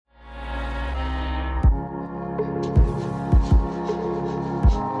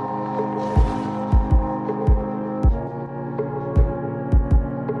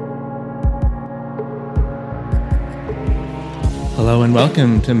Hello and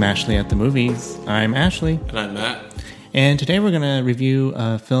welcome to Mashley at the Movies. I'm Ashley. And I'm Matt. And today we're going to review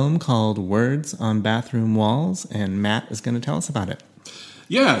a film called Words on Bathroom Walls, and Matt is going to tell us about it.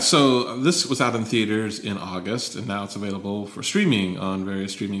 Yeah, so this was out in theaters in August, and now it's available for streaming on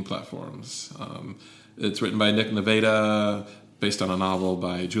various streaming platforms. It's written by Nick Naveda, based on a novel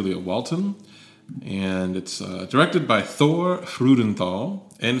by Julia Walton, and it's directed by Thor Freudenthal,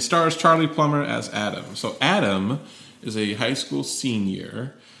 and it stars Charlie Plummer as Adam. So Adam is a high school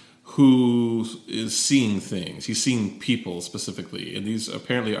senior who is seeing things. He's seeing people specifically, and these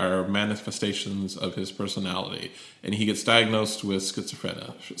apparently are manifestations of his personality. And he gets diagnosed with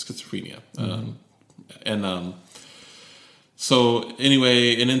schizophrenia. So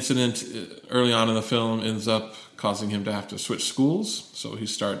anyway, an incident early on in the film ends up causing him to have to switch schools. So he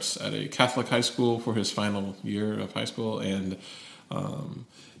starts at a Catholic high school for his final year of high school, and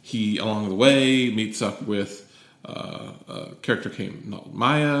he, along the way, meets up with a character named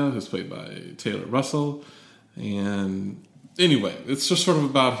Maya, who's played by Taylor Russell. And anyway, it's just sort of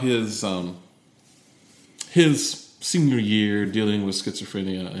about his senior year dealing with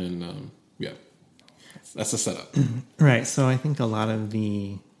schizophrenia, and that's the setup. Right, so I think a lot of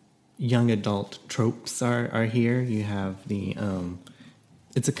the young adult tropes are here. You have the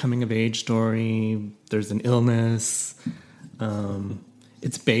it's a coming of age story, there's an illness,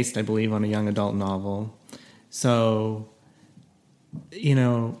 it's based, I believe, on a young adult novel. So,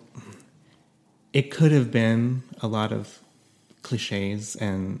 it could have been a lot of cliches,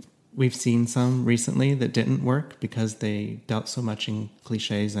 and we've seen some recently that didn't work because they dealt so much in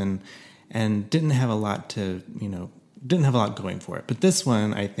cliches and didn't have a lot going for it. But this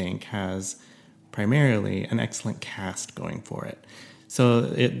one, I think, has primarily an excellent cast going for it. So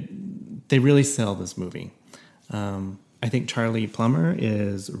they really sell this movie. I think Charlie Plummer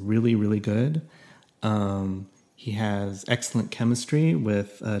is really, really good. He has excellent chemistry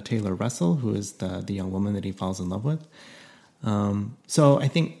with Taylor Russell, who is the young woman that he falls in love with. So I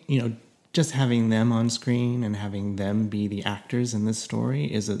think, just having them on screen and having them be the actors in this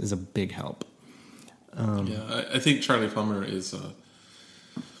story is a big help. I think Charlie Plummer is,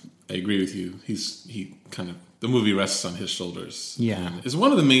 I agree with you. The movie rests on his shoulders. Yeah. And it's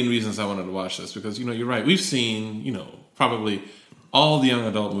one of the main reasons I wanted to watch this because, you're right. We've seen, probably all the young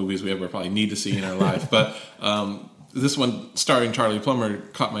adult movies we ever probably need to see in our life. But this one, starring Charlie Plummer,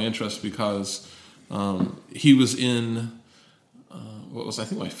 caught my interest because he was in what was, I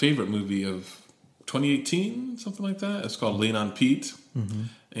think, my favorite movie of 2018, something like that. It's called Lean on Pete. Mm-hmm.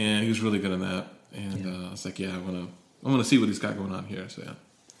 And he was really good in that. And I was like, I want to see what he's got going on here. So, yeah.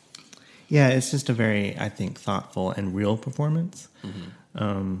 Yeah, it's just a very, I think, thoughtful and real performance.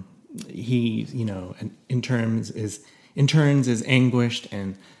 Mm-hmm. He, in turns is anguished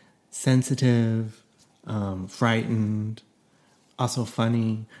and sensitive, frightened, also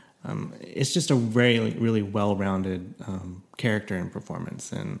funny. It's just a very, really well-rounded character and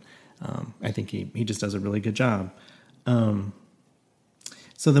performance, and I think he just does a really good job.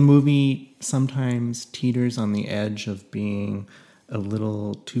 So the movie sometimes teeters on the edge of being a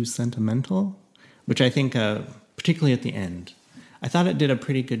little too sentimental, which I think, particularly at the end, I thought it did a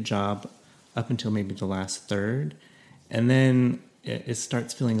pretty good job up until maybe the last third. And then it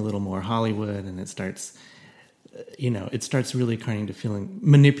starts feeling a little more Hollywood, and it starts really kind of feeling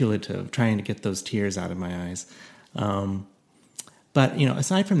manipulative, trying to get those tears out of my eyes. But,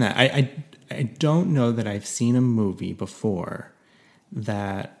 aside from that, I don't know that I've seen a movie before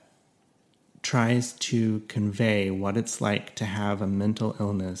that tries to convey what it's like to have a mental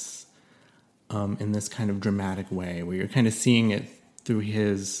illness in this kind of dramatic way, where you're kind of seeing it through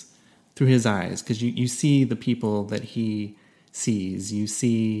his eyes, because you see the people that he sees, you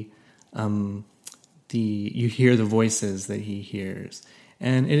see you hear the voices that he hears,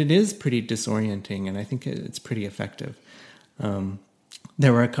 and it is pretty disorienting, and I think it's pretty effective.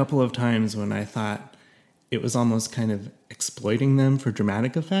 There were a couple of times when I thought it was almost kind of exploiting them for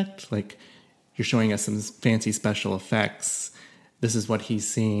dramatic effect, like you're showing us some fancy special effects. This is what he's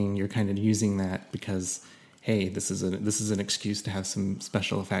seeing. You're kind of using that because, hey, this is an excuse to have some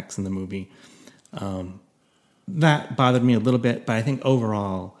special effects in the movie. That bothered me a little bit, but I think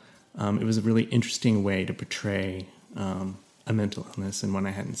overall it was a really interesting way to portray a mental illness and one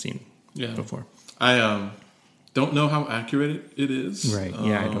I hadn't seen before. I don't know how accurate it is. Right,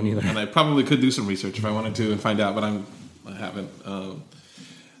 I don't either. And I probably could do some research if I wanted to and find out, but I haven't.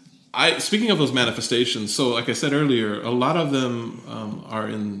 Speaking of those manifestations, so like I said earlier, a lot of them are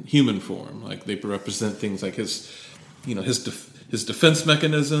in human form. Like they represent things like his defense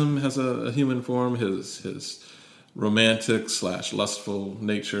mechanism has a human form. His romantic / lustful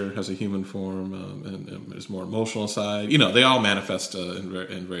nature, has a human form, and there's more emotional side. They all manifest in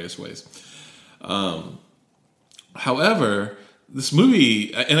various ways. However, this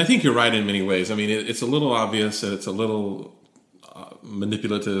movie, and I think you're right in many ways. I mean, it's a little obvious and it's a little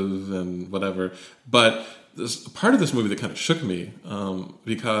manipulative and whatever. But there's a part of this movie that kind of shook me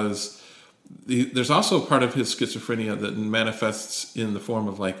because there's also part of his schizophrenia that manifests in the form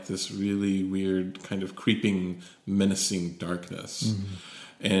of like this really weird kind of creeping, menacing darkness. Mm-hmm.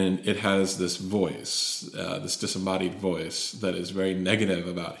 And it has this voice, this disembodied voice that is very negative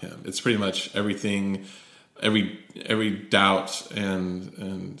about him. It's pretty much everything, every doubt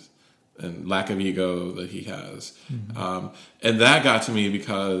and lack of ego that he has. Mm-hmm. And that got to me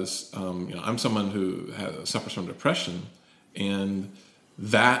because I'm someone who suffers from depression, and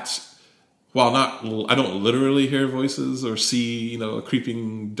that, while I don't literally hear voices or see a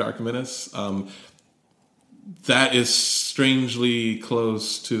creeping dark menace, that is strangely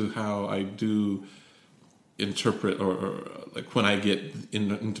close to how I do interpret or like when I get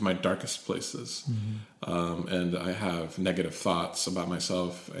into my darkest places. Mm-hmm. And I have negative thoughts about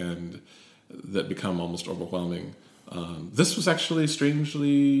myself and that become almost overwhelming. This was actually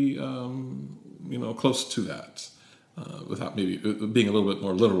strangely, close to that, without maybe being a little bit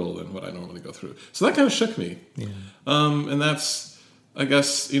more literal than what I normally go through. So that kind of shook me. Yeah. And that's, I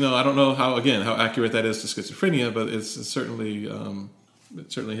guess, I don't know how accurate that is to schizophrenia, but it's certainly,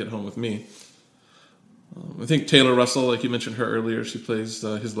 it certainly hit home with me. I think Taylor Russell, like you mentioned her earlier, she plays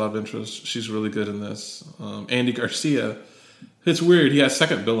his love interest. She's really good in this. Andy Garcia, it's weird. He has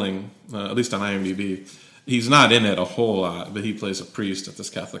second billing, at least on IMDb. He's not in it a whole lot, but he plays a priest at this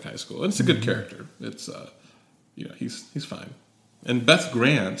Catholic high school. And it's a good character. It's, he's fine. And Beth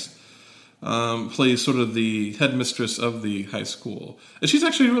Grant plays sort of the headmistress of the high school. And she's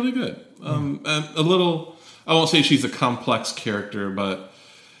actually really good. And a little, I won't say she's a complex character, but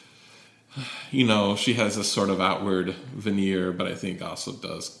she has a sort of outward veneer, but I think also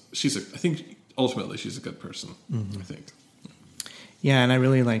does. I think ultimately she's a good person. Mm-hmm. I think. Yeah, and I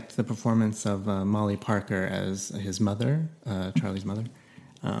really liked the performance of Molly Parker as his mother, Charlie's mother.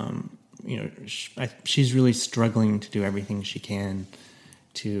 She's really struggling to do everything she can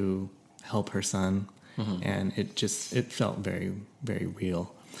to help her son, mm-hmm. and it felt very, very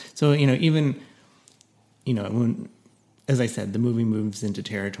real. So even when, as I said, the movie moves into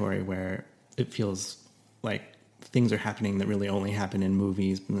territory where it feels like things are happening that really only happen in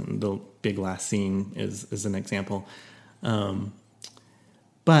movies. The big last scene is an example.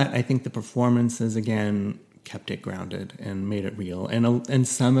 But I think the performances, again, kept it grounded and made it real. And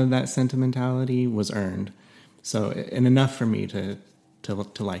some of that sentimentality was earned. So, and enough for me to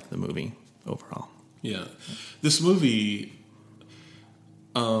like the movie overall. Yeah. This movie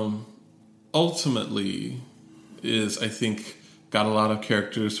ultimately is, I think, got a lot of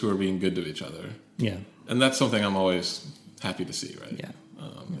characters who are being good to each other. Yeah. And that's something I'm always happy to see, right? Yeah.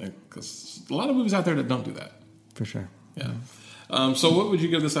 Because a lot of movies out there that don't do that. For sure. Yeah. So what would you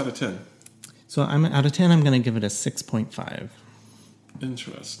give this out of 10? So out of 10, I'm going to give it a 6.5.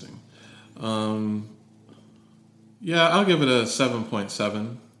 Interesting. Yeah, I'll give it a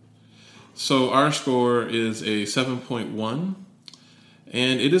 7.7. So our score is a 7.1.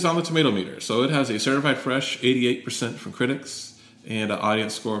 And it is on the tomato meter. So it has a certified fresh 88% from critics and an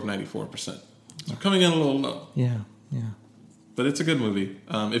audience score of 94%. So coming in a little low. Yeah. But it's a good movie.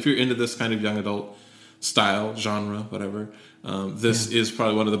 If you're into this kind of young adult style, genre, whatever, this is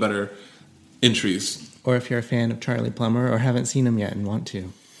probably one of the better entries. Or if you're a fan of Charlie Plummer or haven't seen him yet and want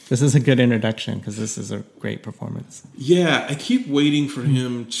to. This is a good introduction because this is a great performance. Yeah, I keep waiting for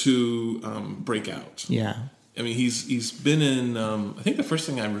him to break out. Yeah. I mean, he's been in, I think the first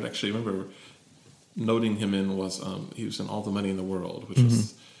thing I actually remember noting him in was he was in All the Money in the World, which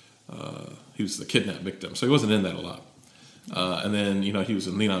was, he was the kidnapped victim. So he wasn't in that a lot. And then, he was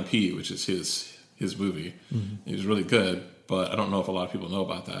in Lean on P, which is his movie. Mm-hmm. He was really good, but I don't know if a lot of people know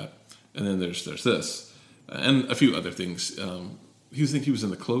about that. And then there's this, and a few other things. He was in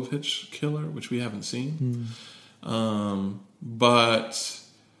the Clove Hitch Killer, which we haven't seen. But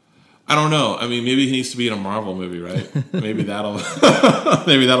I don't know. I mean, maybe he needs to be in a Marvel movie, right? Maybe that'll put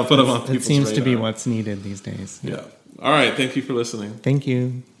him on people's radar. It seems to be what's needed these days. Yeah. All right. Thank you for listening. Thank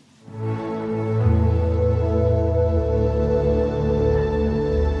you.